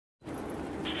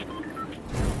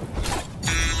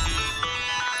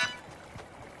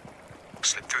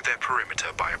Slip through their perimeter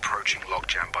by approaching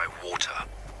Logjam by water.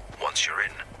 Once you're in,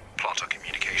 plot our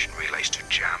communication relays to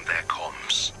jam their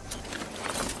comms.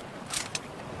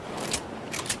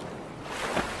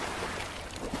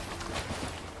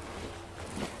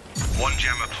 One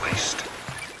jammer placed.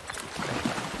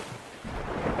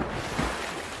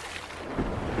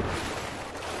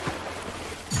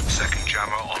 Second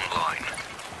jammer online.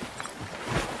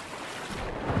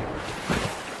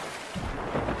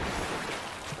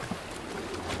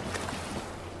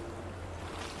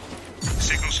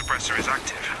 Signal suppressor is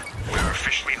active. We're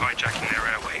officially hijacking their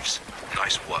airwaves.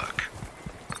 Nice work.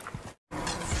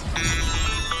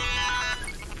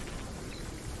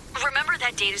 Remember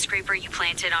that data scraper you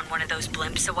planted on one of those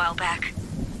blimps a while back?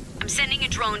 I'm sending a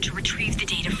drone to retrieve the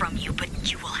data from you,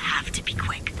 but you will have to be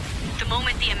quick. The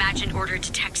moment the imagined order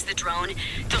detects the drone,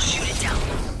 they'll shoot it down.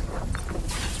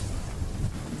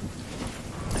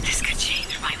 This could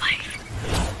change my life.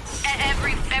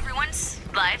 Everyone's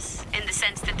lives, in the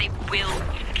sense that they will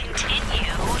continue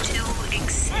to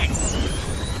exist.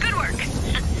 Good work.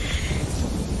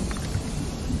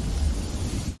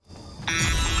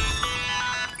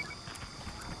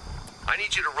 I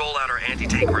need you to roll out our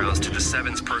anti-tank rounds to the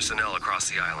 7's personnel across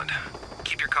the island.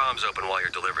 Keep your comms open while you're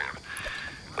delivering them.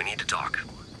 We need to talk.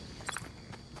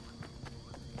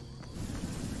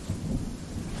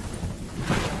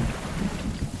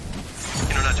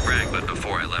 You know, not to brag, but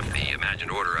before I left the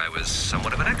Imagined Order, I was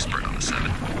somewhat of an expert on the 7.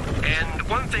 And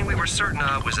one thing we were certain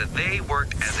of was that they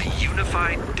worked as a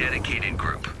unified, dedicated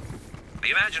group.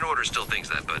 The Imagined Order still thinks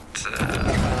that, but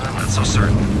I'm not so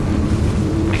certain.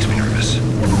 Makes me nervous.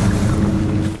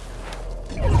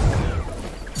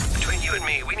 Between you and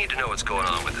me, we need to know what's going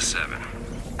on with the 7.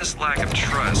 This lack of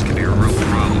trust could be a real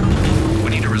problem.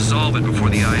 We need to resolve it before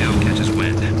the IO catches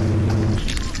wind.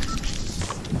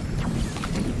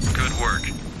 Good work.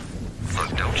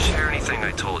 Look, don't share anything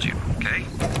I told you, okay?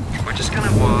 We're just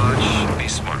gonna watch and be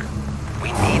smart.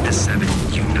 We need the 7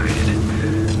 united.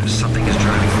 If something is